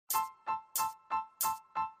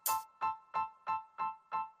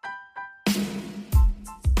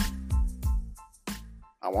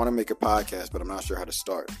want to make a podcast, but I'm not sure how to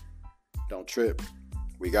start. Don't trip.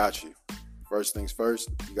 We got you. First things first,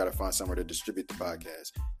 you got to find somewhere to distribute the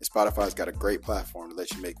podcast. And Spotify's got a great platform to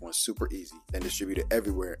let you make one super easy, then distribute it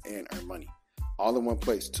everywhere and earn money. All in one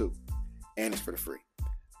place, too. And it's for the free.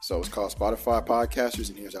 So it's called Spotify Podcasters,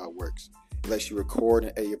 and here's how it works. It lets you record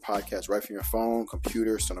and edit your podcast right from your phone,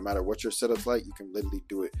 computer, so no matter what your setup's like, you can literally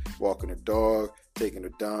do it walking a dog, taking a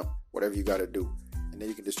dump, whatever you got to do. And then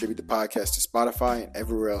you can distribute the podcast to Spotify and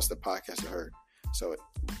everywhere else the podcast is heard. So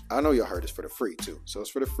I know y'all heard it's for the free, too. So it's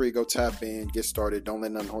for the free. Go tap in, get started. Don't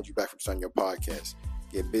let nothing hold you back from starting your podcast.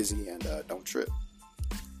 Get busy and don't trip.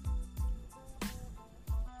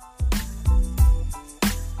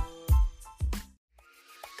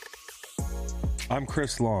 I'm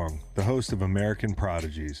Chris Long, the host of American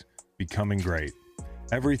Prodigies, Becoming Great.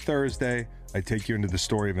 Every Thursday, I take you into the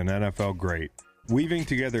story of an NFL great. Weaving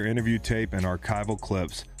together interview tape and archival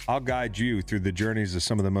clips, I'll guide you through the journeys of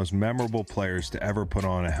some of the most memorable players to ever put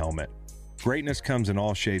on a helmet. Greatness comes in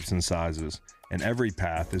all shapes and sizes, and every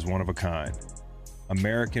path is one of a kind.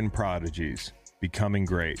 American Prodigies, Becoming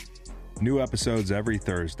Great. New episodes every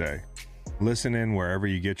Thursday. Listen in wherever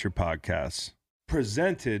you get your podcasts.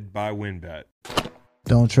 Presented by WinBet.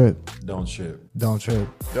 Don't trip. Don't trip. Don't trip.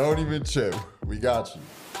 Don't even trip. We got you.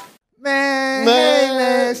 Man, hey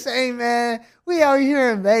man, say man. We out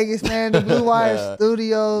here in Vegas, man. The Blue Wire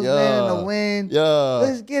Studios, man, in the wind. Yeah.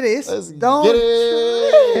 Let's get it. Let's Don't get Trip.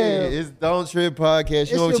 it. It's Don't Trip Podcast.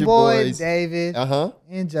 It's You know your what your boy, boys. David.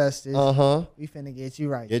 And Justice. We finna get you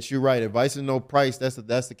right. Get you right. Advice and no price. That's the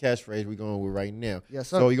catchphrase we're going with right now. Yes,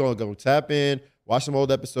 sir. So you're going to go tap in, watch some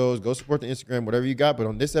old episodes, go support the Instagram, whatever you got. But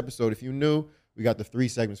on this episode, if you new, we got the 3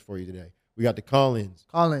 segments for you today. We got the call-ins.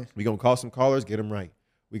 Call-ins. We're going to call some callers, get them right.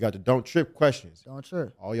 We got the Don't Trip questions. Don't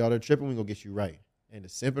trip. All y'all that are tripping, we going to get you right. And the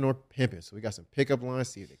simping or pimping. So we got some pickup lines,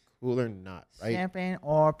 see if they're cool or not, right? Simping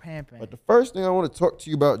or pimping. But the first thing I want to talk to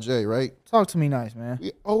you about, Jay, right? Talk to me nice, man.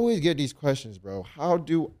 We always get these questions, bro. How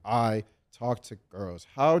do I talk to girls?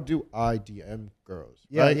 How do I DM girls?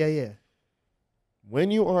 Yeah, right? yeah.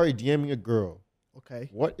 When you are DMing a girl, Okay.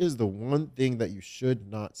 what is the one thing that you should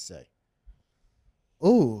not say?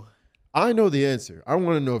 Ooh. I know the answer. I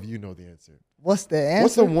want to know if you know the answer. What's the answer?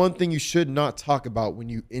 What's the one thing you should not talk about when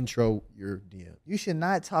you intro your DM? You should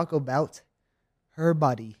not talk about her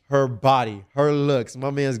body. Her body, her looks.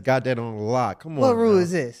 My man's got that on lock. Come on. What rule now.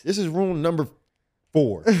 is this? This is rule number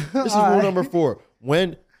 4. This is rule number 4.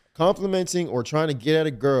 When complimenting or trying to get at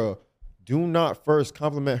a girl, do not first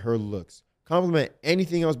compliment her looks. Compliment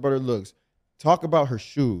anything else but her looks. Talk about her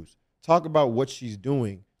shoes. Talk about what she's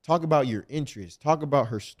doing. Talk about your interests. Talk about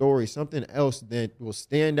her story. Something else that will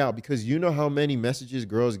stand out, because you know how many messages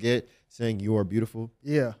girls get saying you are beautiful.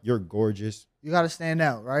 Yeah. You're gorgeous. You got to stand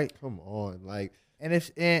out, right? Come on. Like, And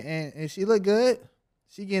if she look good,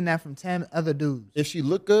 she getting that from 10 other dudes. if she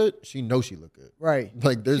look good, she knows she look good. Right.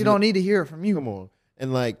 Like, there's She don't need to hear it from you. Come on.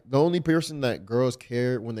 And like, the only person that girls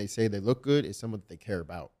care when they say they look good is someone that they care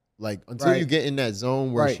about. Like, until Right. you get in that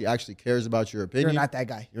zone where Right. she actually cares about your opinion, You're not that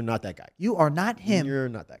guy. You're not that guy. You are not him. You're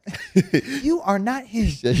not that guy. You are not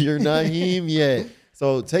him. You're not him yet.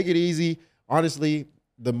 So take it easy. Honestly,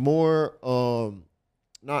 the more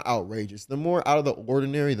not outrageous, the more out of the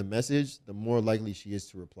ordinary the message, the more likely she is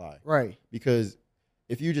to reply. Right. Because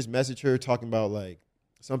if you just message her talking about like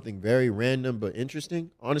something very random but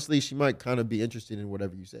interesting, honestly, she might kind of be interested in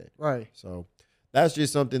whatever you said. Right. So that's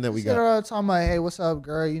just something that we Sit got. around talking about, hey, what's up,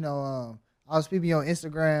 girl? You know, I was peeping on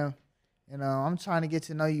Instagram, and I'm trying to get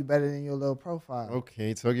to know you better than your little profile.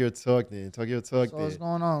 Okay, talk your talk then. Talk your talk So then. what's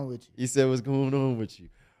going on with you? He said, what's going on with you?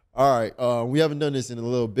 All right, we haven't done this in a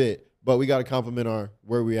little bit, but we got to compliment our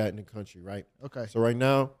where we at in the country, right? Okay. So right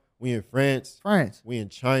now, we in France. France. We in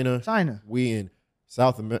China. China. We in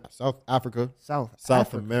South Africa. South South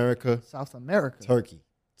Africa. America. South America. Turkey.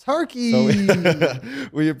 Turkey. So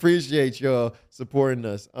we appreciate y'all supporting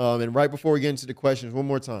us. And right before we get into the questions, one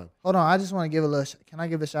more time. Hold on. I just want to give a little, can I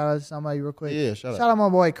give a shout out to somebody real quick? Yeah, shout out. Shout out my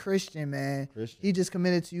boy Christian, man. Christian. He just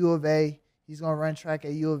committed to U of A. He's going to run track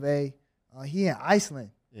at U of A. He in Iceland.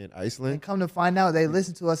 In And Iceland. come to find out, they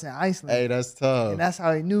listen to us in Iceland. Hey, that's tough. And that's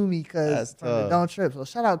how he knew me, because That's from the tough. Don't Trip. So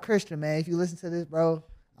shout out Christian, man. If you listen to this, bro,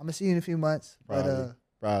 I'm going to see you in a few months.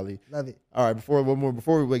 Probably. Love it. All right, before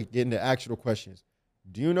we get into actual questions,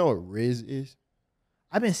 do you know what Rizz is?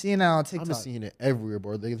 I've been seeing that on I've TikTok. been seeing it everywhere,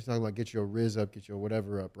 bro. They're talking about get your Rizz up, get your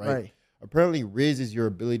whatever up, right? Right. Apparently, Rizz is your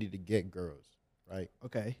ability to get girls, right?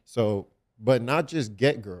 Okay. So, but not just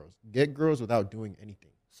get girls without doing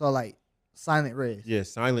anything. So, like, silent Rizz. Yeah,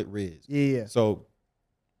 silent Rizz. Yeah. So,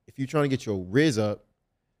 if you're trying to get your Rizz up,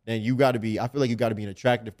 then you got to be. I feel like you got to be an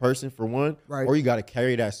attractive person for one, Right. or you got to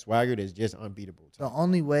carry that swagger that's just unbeatable. The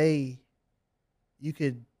only way you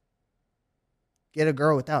could get a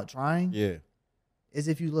girl without trying is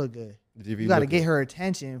if you look good. You got to get her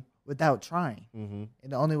attention without trying. Mm-hmm.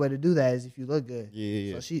 And the only way to do that is if you look good.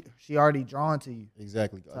 Yeah. So she already drawn to you.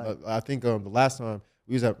 Exactly. I think the last time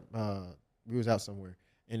we was out somewhere,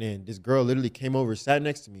 and then this girl literally came over, sat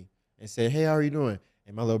next to me, and said, "Hey, how are you doing?"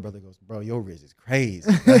 And my little brother goes, "Bro, your Rizz is crazy."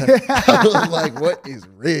 I was like, "What is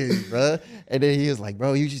Rizz, bro?" And then he was like,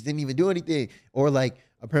 "Bro, you just didn't even do anything." Or like,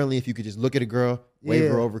 apparently, if you could just look at a girl, wave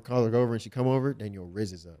her over, call her over, and she come over, then your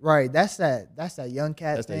Rizz is up. Right. That's that young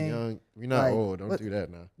cat That's thing. that young. We're not like, old. Don't do that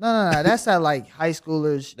now. No. That's that like high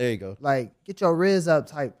schoolers. There you go. Like, get your Rizz up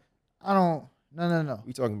type. No.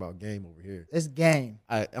 We talking about game over here. It's game.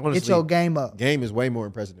 Honestly, Get your game up. Game is way more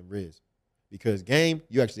impressive than Rizz. Because game,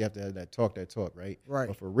 you actually have to have that talk, right? Right.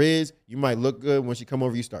 But for Rizz, you might look good. Once you come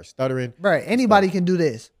over, you start stuttering. Right. Anybody can do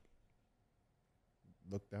this.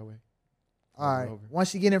 Look that way. All right.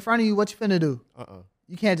 Once you get in front of you, what you finna do?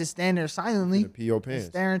 You can't just stand there silently. Pee your pants.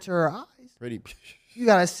 Stare into her eyes. Pretty. You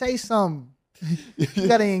gotta say something. You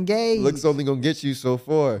gotta engage. Looks only gonna get you so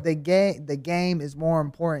far. The game is more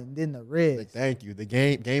important than the Rizz. Like, thank you. The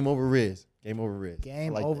game over Rizz. Game over Rizz.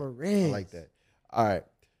 Game like over that. Rizz. I like that. All right.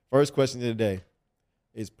 First question of the day.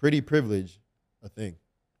 Is pretty privilege a thing?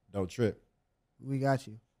 Don't trip. We got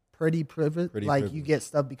you. Pretty privilege. You get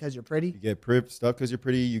stuff because you're pretty. You get stuff because you're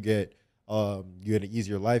pretty. You get an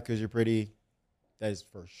easier life because you're pretty. That is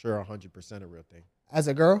for sure 100% a real thing. As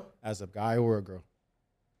a girl? As a guy or a girl?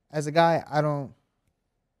 As a guy, I don't.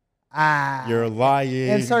 You're lying.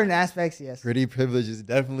 In certain aspects, yes. Pretty privilege is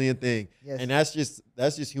definitely a thing. Yes. And that's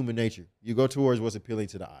just human nature. You go towards what's appealing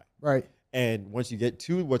to the eye. Right. And once you get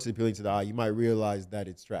to what's appealing to the eye, you might realize that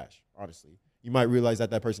it's trash, honestly. You might realize that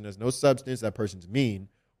that person has no substance, that person's mean,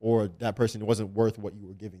 or that person wasn't worth what you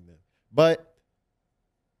were giving them. But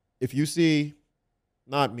if you see,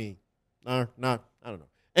 not me, I don't know,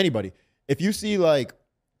 anybody, if you see like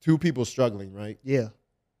two people struggling, right? Yeah.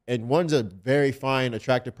 And one's a very fine,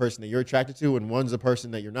 attractive person that you're attracted to, and one's a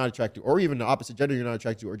person that you're not attracted to, or even the opposite gender you're not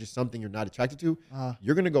attracted to, or just something you're not attracted to,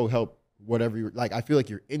 you're going to go help whatever you're like. I feel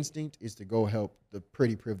like your instinct is to go help the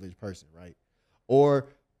pretty privileged person, right? Or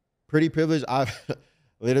pretty privileged. I've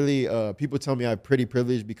literally, people tell me I have pretty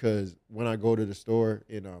privilege because when I go to the store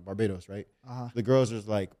in Barbados, right? The girls are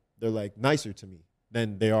like, they're like nicer to me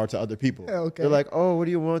than they are to other people. Okay. They're like, "Oh, what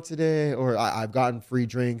do you want today?" Or I've gotten free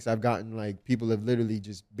drinks. I've gotten like, people have literally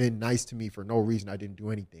just been nice to me for no reason. I didn't do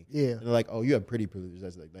anything. Yeah. And they're like, "Oh, you have pretty privilege."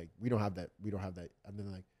 That's like we don't have that. We don't have that. And then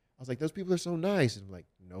like, I was like, "Those people are so nice." And I'm like,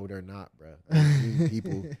 "No, they're not, bro. They're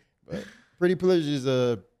people." But pretty privilege is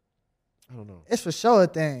I don't know. It's for sure a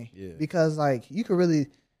thing. Yeah. Because like you could really,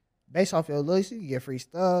 based off your looks, you can get free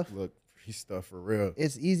stuff. Look, free stuff for real.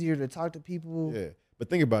 It's easier to talk to people. Yeah. But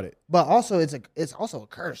think about it. But also it's also a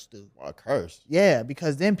curse, dude. A curse. Yeah,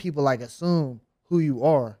 because then people like assume who you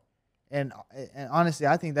are. And honestly,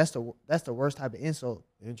 I think that's the worst type of insult.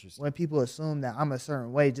 Interesting. When people assume that I'm a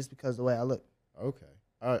certain way just because of the way I look. Okay.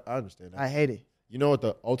 I understand that. I hate it. You know what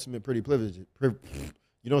the ultimate pretty privilege is?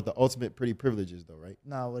 You know what the ultimate pretty privilege is, though, right?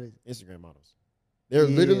 No, what is it? Instagram models. They're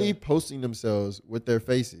literally posting themselves with their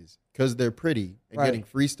faces because they're pretty and getting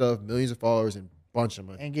free stuff, millions of followers, and bunch of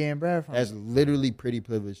money. And getting bread from That's literally pretty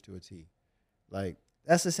privilege to a T. Like,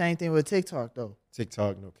 that's the same thing with TikTok, though.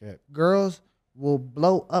 TikTok, no cap. Girls will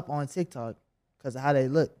blow up on TikTok because of how they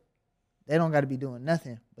look. They don't got to be doing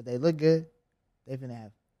nothing, but they look good. They finna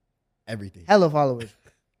have everything. Hella followers.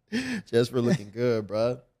 Just for looking good,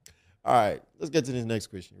 bro. All right, let's get to this next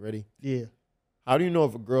question. You ready? Yeah. How do you know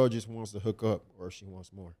if a girl just wants to hook up or if she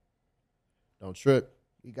wants more? Don't trip.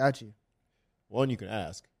 We got you. One, you can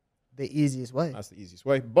ask. The easiest way. That's the easiest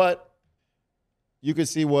way. But you can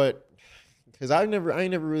see because I ain't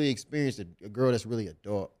never really experienced a girl that's really a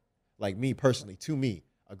dog. Like me personally, to me,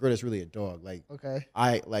 a girl that's really a dog. Like, okay.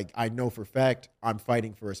 I know for a fact I'm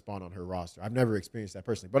fighting for a spot on her roster. I've never experienced that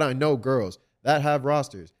personally. But I know girls that have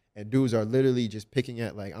rosters and dudes are literally just picking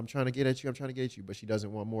at like, I'm trying to get at you, but she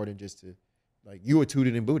doesn't want more than just to, like, you are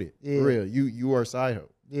tooted and booted. Yeah. For real. You are a side hoe.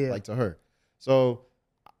 Yeah. Like, to her. So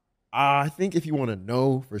I think if you want to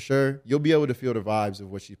know for sure, you'll be able to feel the vibes of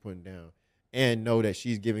what she's putting down and know that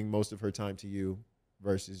she's giving most of her time to you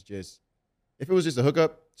versus just, if it was just a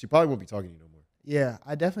hookup, she probably won't be talking to you no more. Yeah,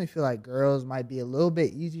 I definitely feel like girls might be a little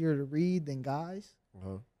bit easier to read than guys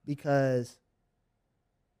because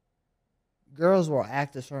girls will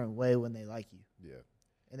act a certain way when they like you. Yeah.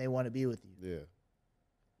 And they want to be with you. Yeah.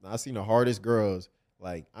 Now, I've seen the hardest girls,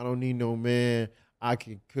 like, I don't need no man. I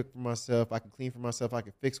can cook for myself. I can clean for myself. I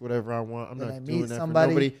can fix whatever I want. I'm Then not they doing meet that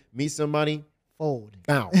somebody, for nobody. Meet somebody. Fold.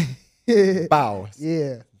 Bow. Bow.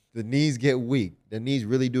 Yeah. The knees get weak. The knees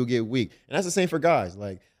really do get weak. And that's the same for guys.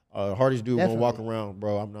 Like, hardest dude gonna walk around,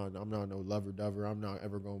 bro. I'm not no lover dover. I'm not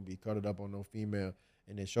ever gonna be cuddled up on no female.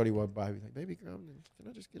 And then shorty walk by, be like, baby girl, can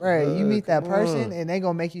I just get right? a hug? You meet that Come person, on. and they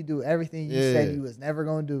gonna make you do everything you said you was never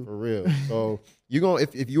gonna do. For real. So you gonna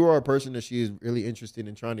if you are a person that she is really interested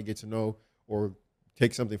in trying to get to know or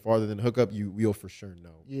take something farther than hook up, you will for sure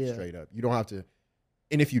know. Yeah. Straight up. You don't have to.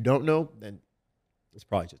 And if you don't know, then it's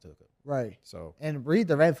probably just a hookup. Right. So and read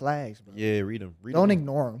the red flags, bro. Yeah, read them. Don't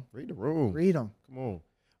ignore them. Read the room. Read them. Come on.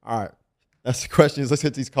 All right. That's the questions. Let's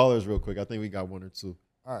hit these callers real quick. I think we got one or two.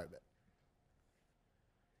 All right.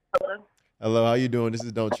 Hello, how you doing? This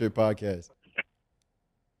is Don't Trip Podcast.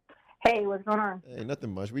 Hey, what's going on? Hey,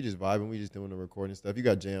 nothing much. We just vibing. We just doing the recording stuff. You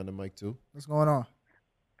got Jay on the mic too. What's going on?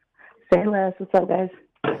 Say less. What's up, guys?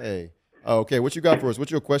 Hey. Oh, okay. What you got for us?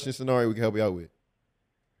 What's your question scenario we can help you out with?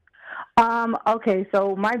 Okay,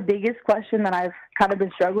 so my biggest question that I've kind of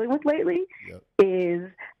been struggling with lately is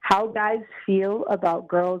how guys feel about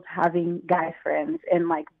girls having guy friends and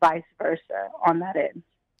like vice versa on that end.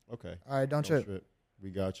 Okay. All right, don't trip. We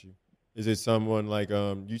got you. Is it someone like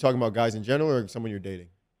you talking about guys in general or someone you're dating?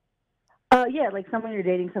 Yeah, like someone you're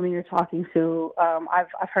dating, someone you're talking to.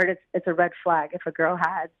 I've heard it's a red flag if a girl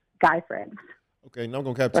has guy friends. Okay, now I'm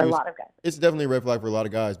gonna capture a lot of guys. It's definitely a red flag for a lot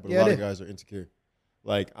of guys, but a lot of guys are insecure.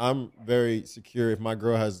 Like, I'm very secure. If my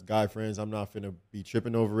girl has guy friends, I'm not finna be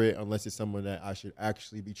tripping over it unless it's someone that I should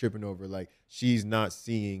actually be tripping over. Like, she's not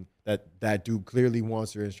seeing that dude clearly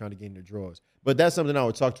wants her and is trying to get in her drawers. But that's something I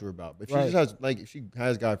would talk to her about. But if she just has, like, if she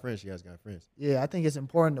has guy friends, she has guy friends. Yeah, I think it's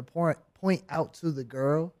important to point out to the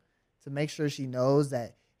girl to make sure she knows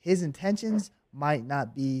that his intentions might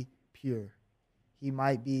not be pure. He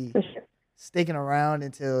might be sticking around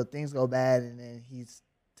until things go bad, and then he's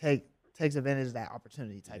takes advantage of that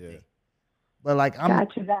opportunity type thing. But like I'm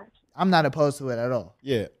not opposed to it at all.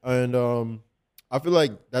 Yeah, and I feel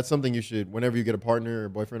like that's something you should, whenever you get a partner or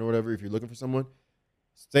boyfriend or whatever, if you're looking for someone,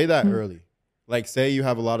 say that early. Like, say you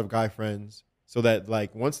have a lot of guy friends, so that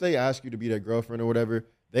like once they ask you to be their girlfriend or whatever,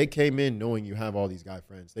 they came in knowing you have all these guy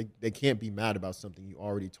friends. They can't be mad about something you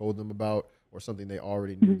already told them about or something they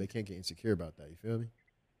already knew. They can't get insecure about that. You feel me?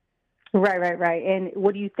 Right. And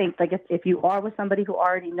what do you think? Like, if you are with somebody who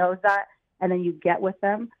already knows that, and then you get with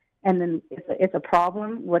them, and then it's a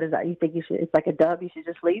problem, what is that? You think it's like a dub? You should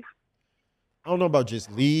just leave? I don't know about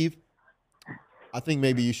just leave. I think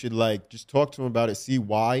maybe you should like just talk to him about it, see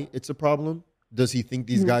why it's a problem. Does he think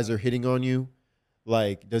these guys are hitting on you?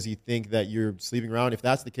 Like, does he think that you're sleeping around? If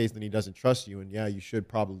that's the case, then he doesn't trust you, and yeah, you should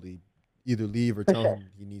probably either leave or tell him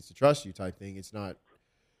he needs to trust you type thing. It's not.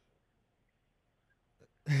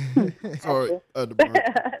 Sorry.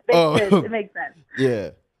 It makes sense.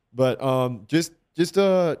 Yeah. But I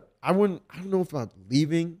don't know about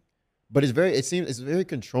leaving, but it's very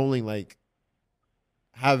controlling, like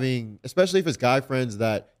having, especially if it's guy friends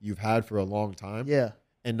that you've had for a long time. Yeah.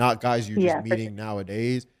 And not guys you're just meeting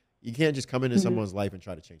nowadays. You can't just come into someone's life and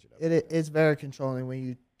try to change it up. It's very controlling when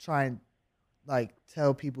you try and like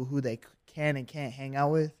tell people who they can and can't hang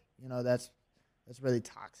out with. You know, that's really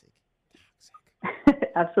toxic.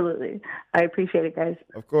 Absolutely. I appreciate it, guys.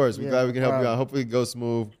 Of course. We're glad we can help you out. Hopefully it goes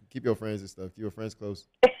smooth. Keep your friends and stuff. Keep your friends close.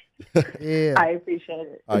 Yeah. I appreciate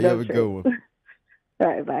it. All right, you have a good one. All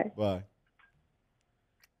right, bye. Bye.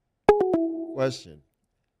 Question.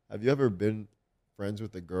 Have you ever been friends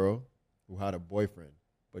with a girl who had a boyfriend,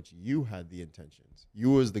 but you had the intentions?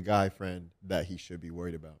 You was the guy friend that he should be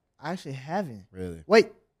worried about. I actually haven't. Really?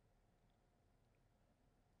 Wait.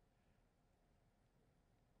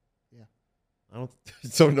 Yeah. I don't.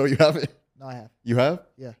 So no, you haven't. No, I have. You have?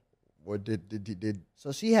 Yeah. What did?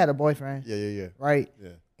 So she had a boyfriend. Yeah. Right. Yeah.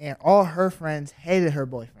 And all her friends hated her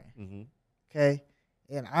boyfriend. Mm-hmm. Okay.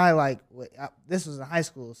 And I this was in high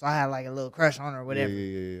school, so I had like a little crush on her or whatever.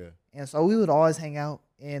 Yeah. And so we would always hang out,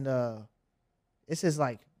 and it's just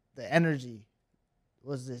like the energy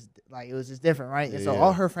was just like it was just different, right? And so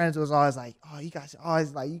all her friends was always like, "Oh, you guys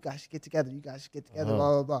should get together. You guys should get together."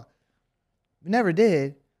 Blah blah blah. We never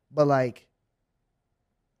did, but like,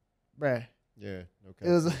 bruh. Yeah. Okay.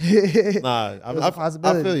 It was a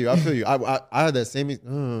possibility. I feel you. I had that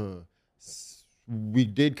same. We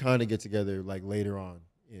did kind of get together like later on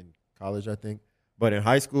in college, I think. But in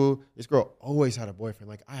high school, this girl always had a boyfriend.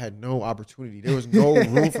 Like, I had no opportunity. There was no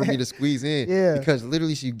room for me to squeeze in. Yeah. Because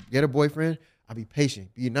literally, she'd get a boyfriend. I'll be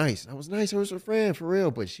patient, be nice. I was nice. I was her friend for real,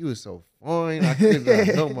 but she was so fine. I could not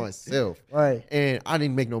help myself. Right. And I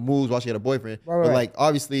didn't make no moves while she had a boyfriend. Right, but like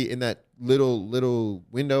obviously in that little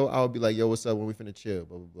window, I would be like, yo, what's up? When we finna chill,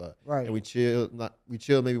 blah, blah, blah. Right. And we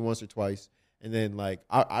chill maybe once or twice. And then like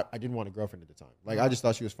I didn't want a girlfriend at the time. Like I just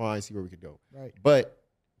thought she was fine, see where we could go. Right. But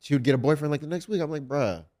she would get a boyfriend like the next week. I'm like,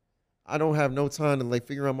 bruh, I don't have no time to like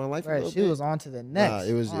figure out my life. Right. She was on to the next. Nah,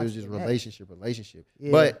 it was just relationship.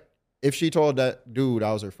 Yeah. But if she told that dude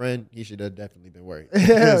I was her friend, he should have definitely been worried.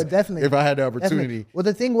 Yeah, definitely. If I had the opportunity. Definitely. Well,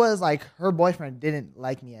 the thing was, like, her boyfriend didn't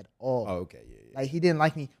like me at all. Oh, okay, yeah. Like, he didn't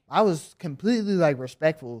like me. I was completely, like,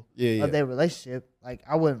 respectful of their relationship. Like,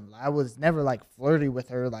 I was never, like, flirty with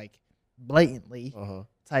her, like, blatantly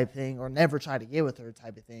type thing, or never try to get with her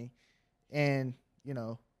type of thing. And, you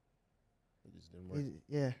know. It just didn't work.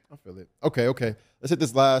 Yeah. I feel it. Okay. Let's hit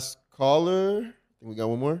this last caller. Think we got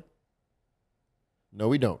one more? No,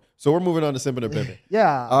 we don't. So we're moving on to Simping and Pimping.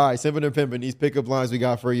 Yeah. All right, Simping and Pimping. These pickup lines we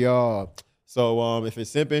got for y'all. So if it's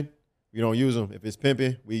simping, we don't use them. If it's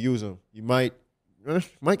pimping, we use them. You might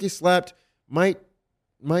get slapped, might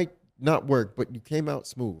not work, but you came out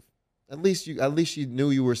smooth. At least she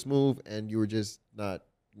knew you were smooth and you were just not,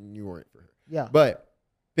 you weren't for her. Yeah. But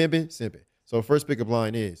pimping, simping. So first pickup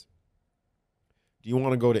line is, do you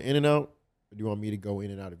want to go to In-N-Out or do you want me to go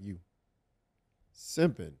in and out of you?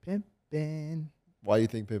 Simping. Pimping. Why do you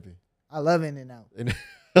think pimping? I love In-N-Out.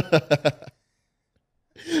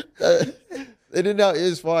 In-N-Out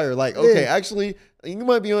is fire. Like, okay, actually, you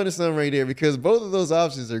might be onto something right there because both of those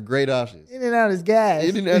options are great options. In-N-Out is gas.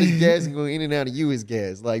 In-N-Out is gas and going in and out of you is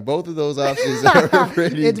gas. Like, both of those options are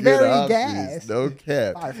pretty it's good very options. gas. No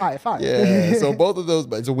cap. Fire. Yeah, so both of those,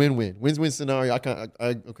 but it's a win-win. Win-win scenario.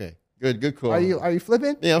 Okay. Good call. Are you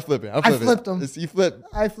flipping? Yeah, I'm flipping. I flipped them. You flip.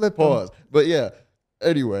 I flipped Pause. them. But yeah,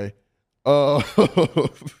 anyway.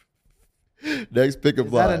 Next pickup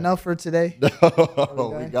Is line. that enough for today?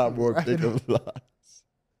 No, we got more pickup lines.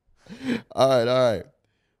 All right.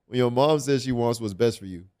 When your mom says she wants what's best for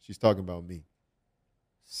you, she's talking about me.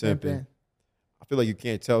 Simping. I feel like you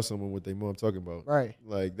can't tell someone what their mom talking about. Right.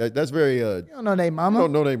 Like that's very you don't know their mama. You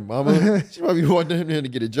don't know their mama. She might be wanting them to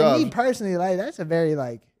get a job. Me personally, like that's a very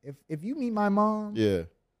like if you meet my mom, yeah,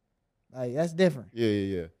 like that's different.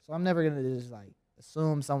 Yeah. So I'm never gonna just like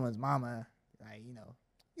assume someone's mama, like you know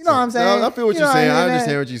what I'm saying. No, I feel what you're saying. I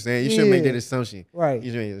understand what you're saying. You shouldn't make that assumption. Right. You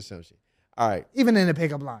shouldn't make that assumption. All right. Even in the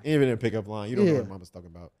pickup line. You don't know what mama's talking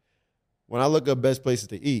about. When I look up best places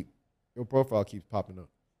to eat, your profile keeps popping up.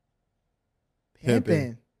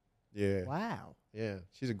 Pimping. Yeah. Wow. Yeah.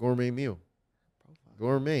 She's a gourmet meal.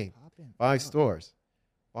 Gourmet. Popping. 5 stars.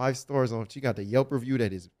 5 stars on. She got the Yelp review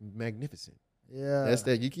that is magnificent. Yeah. That's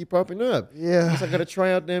that. You keep popping up. Yeah. I gotta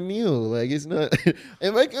try out that meal. Like it's not.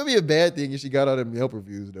 It might be a bad thing if she got all them Yelp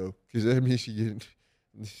reviews though, because that means she getting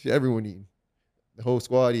everyone eating, the whole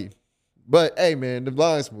squad eating. But hey, man, the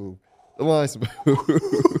line's smooth.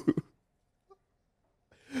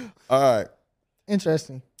 All right.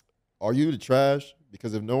 Interesting. Are you the trash?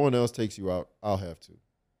 Because if no one else takes you out, I'll have to.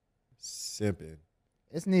 Simping.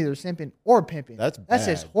 It's neither simping or pimping. That's bad. That's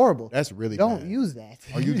just horrible. That's really Don't bad. use that.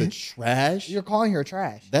 Are you the trash? You're calling her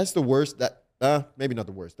trash. That's the worst. Maybe not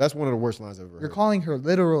the worst. That's one of the worst lines I've ever heard. You're calling her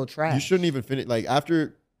literal trash. You shouldn't even finish. Like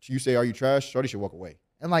after you say, "Are you trash?" Shorty should walk away.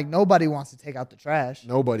 And like nobody wants to take out the trash.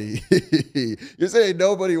 Nobody. You're saying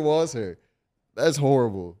nobody wants her. That's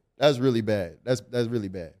horrible. That's really bad. That's really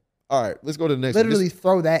bad. All right, let's go to the next Literally one.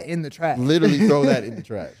 throw that in the trash. Literally throw that in the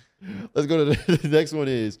trash. Let's go to the next one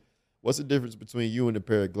is, what's the difference between you and a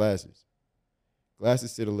pair of glasses?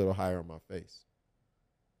 Glasses sit a little higher on my face.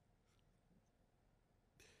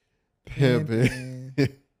 Pimping.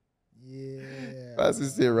 Yeah.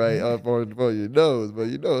 Glasses sit right up on your nose, but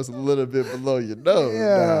you know it's a little bit below your nose.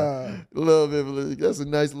 Yeah. A little bit below. That's a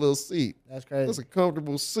nice little seat. That's crazy. That's a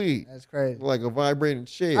comfortable seat. That's crazy. Like a vibrating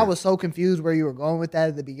chair. I was so confused where you were going with that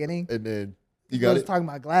at the beginning. And then you I got was it. talking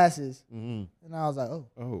about glasses. Mm-hmm. And I was like, oh.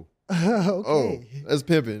 Oh. Okay. Oh. That's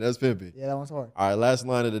pimping. Yeah, that one's hard. All right, last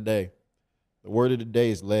line of the day. The word of the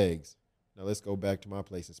day is legs. Now let's go back to my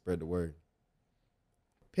place and spread the word.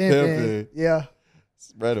 Pimping. Yeah.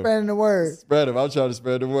 Spread them. Spreading the word. Spread them. I'm trying to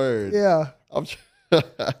spread the word. Yeah.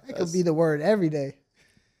 That could be the word every day.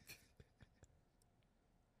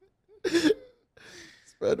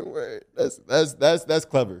 Spread the word. That's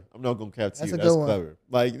clever. I'm not gonna cap to you. That's clever.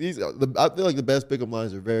 Like I feel like the best pickup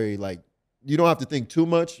lines are very like you don't have to think too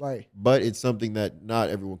much, right? But it's something that not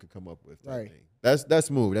everyone could come up with. Right. Thing. That's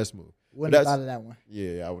smooth. That's smooth. Wouldn't have thought of that one.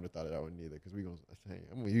 Yeah, I wouldn't have thought of that one either. Because I'm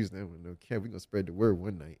gonna use that one. No cap. We're gonna spread the word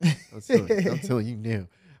one night. I'm telling you now.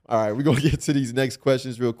 All right, we're gonna get to these next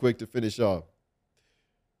questions real quick to finish off.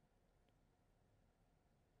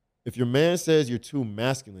 If your man says you're too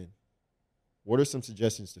masculine, what are some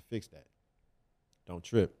suggestions to fix that? Don't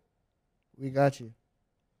trip. We got you.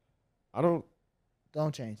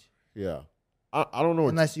 Don't change. Yeah. I don't know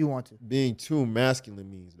unless you want to. Being too masculine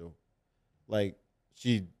means, though. Like,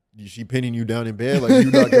 she pinning you down in bed, like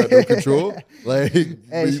you not got no control. Like,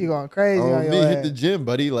 hey, she going crazy on your hit the gym,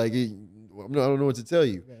 buddy. Like, I don't know what to tell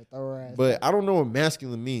you. But I don't know what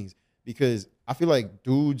masculine means, because I feel like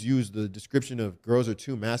dudes use the description of girls are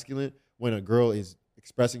too masculine when a girl is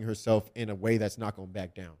expressing herself in a way that's not going to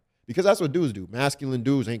back down. Because that's what dudes do. Masculine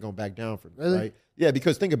dudes ain't going to back down from it, really? Right? Yeah,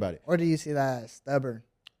 because think about it. Or do you see that as stubborn?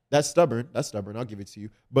 That's stubborn. I'll give it to you.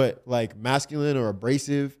 But like masculine or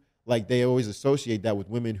abrasive, like they always associate that with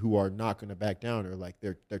women who are not going to back down, or like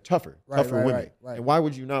they're tougher women. Right. And why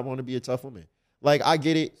would you not want to be a tough woman? Like, I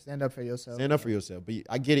get it. Stand up for yourself. But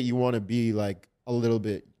I get it. You want to be like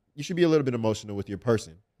you should be a little bit emotional with your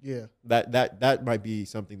person. Yeah. That might be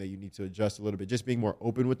something that you need to adjust a little bit. Just being more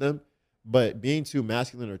open with them. But being too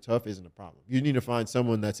masculine or tough isn't a problem. You need to find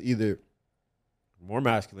someone that's either more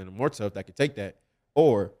masculine and more tough that can take that,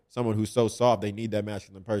 or someone who's so soft they need that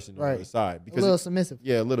masculine person on the other side. Because a little submissive.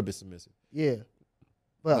 Yeah, a little bit submissive. Yeah.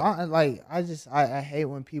 But I hate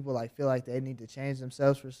when people like feel like they need to change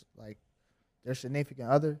themselves for like their significant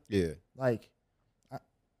other. Yeah. Like,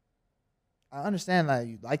 I understand that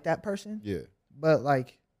you like that person. Yeah. But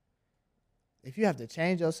like, if you have to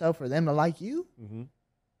change yourself for them to like you, then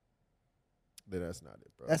that's not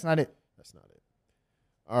it, bro. That's not it.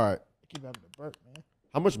 All right. I keep having to burp, man.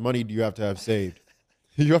 How much money do you have to have saved?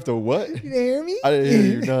 You have to what? You didn't hear me? I didn't hear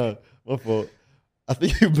you. No, my fault. I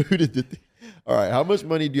think you booted the thing. All right. How much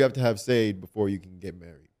money do you have to have saved before you can get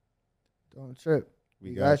married? Don't trip.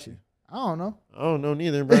 We got you. I don't know. I don't know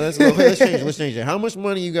neither, bro. Let's change it. Let's change it. How much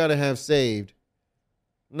money you got to have saved?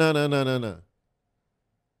 No.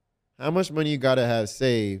 How much money you got to have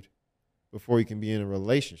saved before you can be in a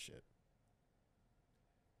relationship?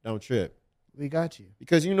 Don't trip. We got you.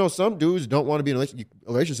 Because, some dudes don't want to be in a relationship.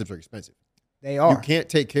 Relationships are expensive. They are. You can't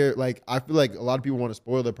take care. Like, I feel like a lot of people want to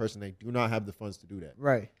spoil their person. They do not have the funds to do that.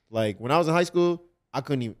 Right. Like, when I was in high school, I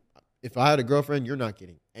couldn't even. If I had a girlfriend, you're not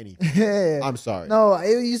getting anything. I'm sorry. No,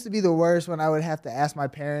 it used to be the worst when I would have to ask my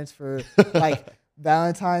parents for, like,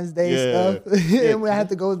 Valentine's Day stuff. And I had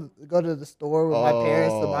to go to the store with my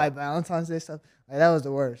parents to buy Valentine's Day stuff. Like, that was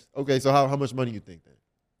the worst. Okay, so how much money you think then?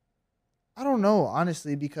 I don't know,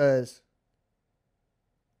 honestly, because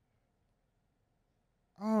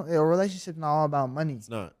a relationship's not all about money. It's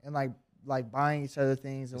not. And like buying each other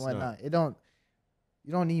things and It's whatnot. not.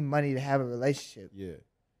 You don't need money to have a relationship. Yeah.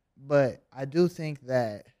 But I do think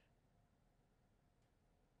that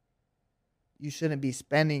you shouldn't be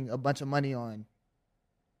spending a bunch of money on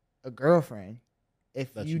a girlfriend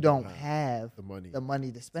if you don't have the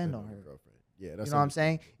money to spend on her. Girlfriend. Yeah, that's you know what I'm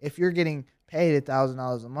saying? If you're getting paid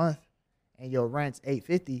 $1,000 a month and your rent's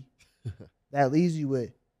 $850, that leaves you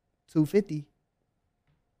with $250,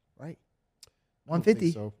 right?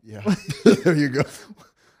 $150. So. Yeah, there you go.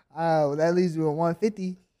 That leaves you with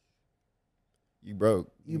 $150. You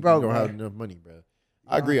broke. You broke. You don't have enough money, bro.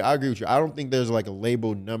 I agree with you. I don't think there's like a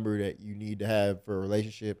labeled number that you need to have for a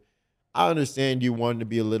relationship. I understand you wanting to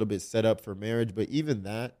be a little bit set up for marriage, but even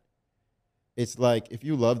that, it's like if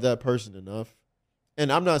you love that person enough,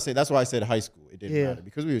 and I'm not saying that's why I said high school. It didn't matter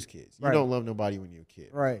because we was kids. You don't love nobody when you're a kid.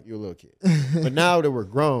 Right. You're a little kid. But now that we're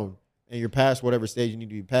grown and you're past whatever stage you need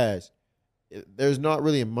to be past, there's not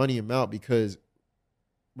really a money amount because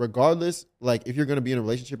regardless, like if you're going to be in a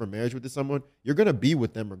relationship or marriage with someone, you're going to be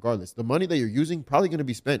with them regardless. The money that you're using probably going to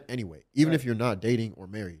be spent anyway, even if you're not dating or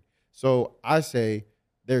married. So I say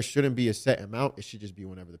there shouldn't be a set amount. It should just be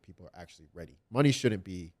whenever the people are actually ready. Money shouldn't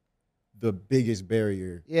be the biggest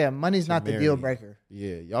barrier. Yeah, money's not the deal breaker.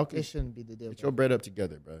 Yeah, y'all can. It shouldn't be the deal breaker. Get your bread up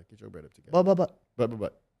together, bro. Get your bread up together.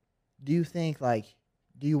 But. Do you think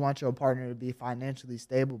do you want your partner to be financially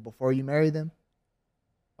stable before you marry them?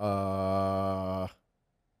 That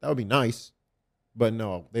would be nice, but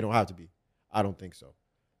no, they don't have to be. I don't think so.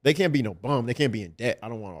 They can't be no bum. They can't be in debt. I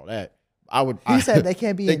don't want all that. He said they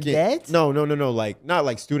can't be in debt? No. Like not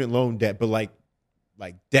like student loan debt, but like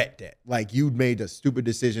debt. Like you made a stupid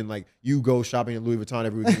decision. Like you go shopping at Louis Vuitton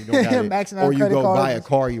every week and you don't got it, Maxing out or you go cards. buy a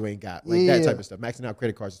car you ain't got. Like that type of stuff. Maxing out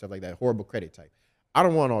credit cards and stuff like that. Horrible credit type. I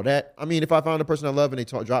don't want all that. I mean, if I found a person I love and they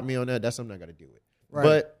drop me on that, that's something I got to deal with.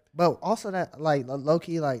 Right. But also that like low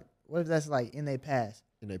key, like what if that's like in their past?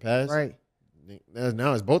 In their past, right?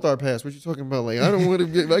 Now it's both our past. What you talking about? Like I don't want to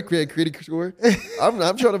get my credit score. I'm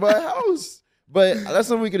trying to buy a house. But that's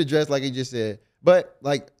something we could address, like he just said. But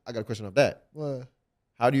like I got a question off that. What?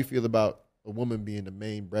 How do you feel about a woman being the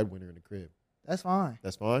main breadwinner in the crib? That's fine.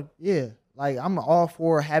 That's fine? Yeah. Like, I'm all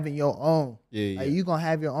for having your own. Yeah. Like, you gonna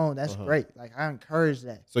have your own. That's great. Like, I encourage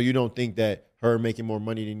that. So you don't think that her making more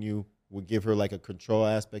money than you would give her like a control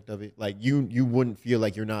aspect of it? Like you wouldn't feel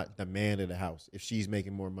like you're not the man of the house if she's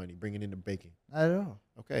making more money, bringing in the bacon. Not at all.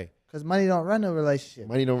 Okay. Because money don't run a relationship.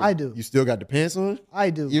 Money don't. I do. You still got the pants on? I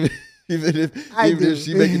do. Even if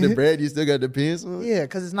she making the bread, you still got the pants on? Yeah,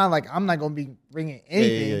 because it's not like I'm not going to be bringing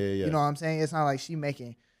anything. Yeah. You know what I'm saying? It's not like she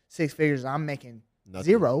making 6 figures. I'm making Nothing.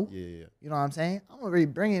 0. Yeah. You know what I'm saying? I'm going to be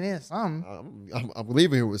bringing in something. I'm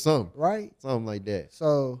leaving here with something. Right? Something like that.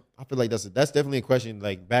 So I feel like that's definitely a question.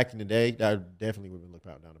 Like back in the day, that definitely would have been looked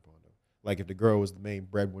down upon though. Like if the girl was the main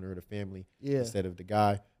breadwinner of the family instead of the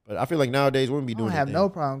guy. But I feel like nowadays we wouldn't be I doing don't have anything. no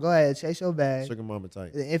problem. Go ahead, chase your bag. Sugar mama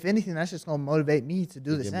type. If anything, that's just going to motivate me to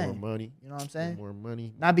do the Get same. more money. You know what I'm saying? Get more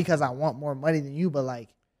money. Not because I want more money than you, but like.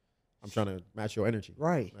 I'm trying to match your energy.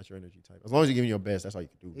 Right. Match your energy type. As long as you're giving your best, that's all you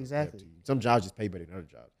can do. Exactly. Some jobs just pay better than other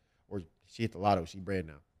jobs. Or she hit the lotto, she bread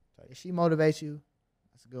now. Type. If she motivates you,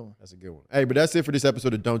 that's a good one. That's a good one. Hey, but that's it for this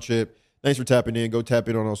episode of Don't Trip. Thanks for tapping in. Go tap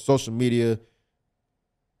in on our social media.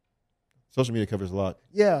 Social media covers a lot.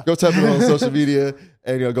 Yeah. Go tap in on social media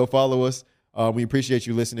and go follow us. We appreciate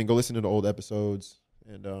you listening. Go listen to the old episodes.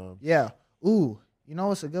 And yeah. Ooh, you know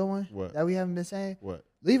what's a good one? What? That we haven't been saying? What?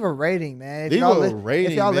 Leave a rating, man. Leave a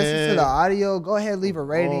rating, if y'all man. listen to the audio, go ahead, leave a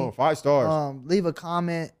rating. 5 stars. Leave a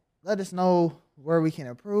comment. Let us know where we can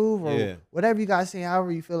improve or whatever you guys think,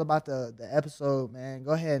 however you feel about the episode, man.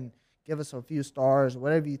 Go ahead and give us a few stars,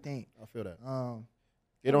 whatever you think. I feel that.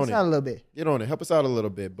 Get on it. Out a little bit. Get on it. Help us out a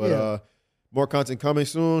little bit. But more content coming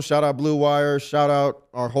soon. Shout out Blue Wire. Shout out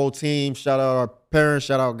our whole team. Shout out our parents.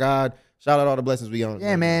 Shout out God. Shout out all the blessings we on.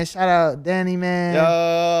 Yeah, man. Shout out Danny, man.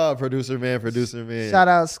 Yeah, producer man. Shout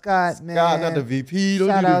out Scott, man. Scott, not the VP. Don't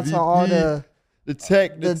Shout out VP. to all the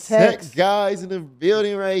tech guys in the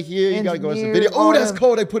building right here. You gotta go watch the video. Oh, that's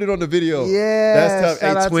cold. They put it on the video. Yeah, that's tough.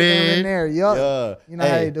 Shout out twin. to them in there. Yup. Yeah. You know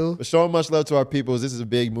how you do. But showing much love to our peoples. This is a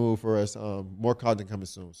big move for us. More content coming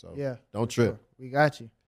soon. So yeah, don't trip. Sure. We got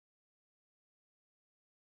you.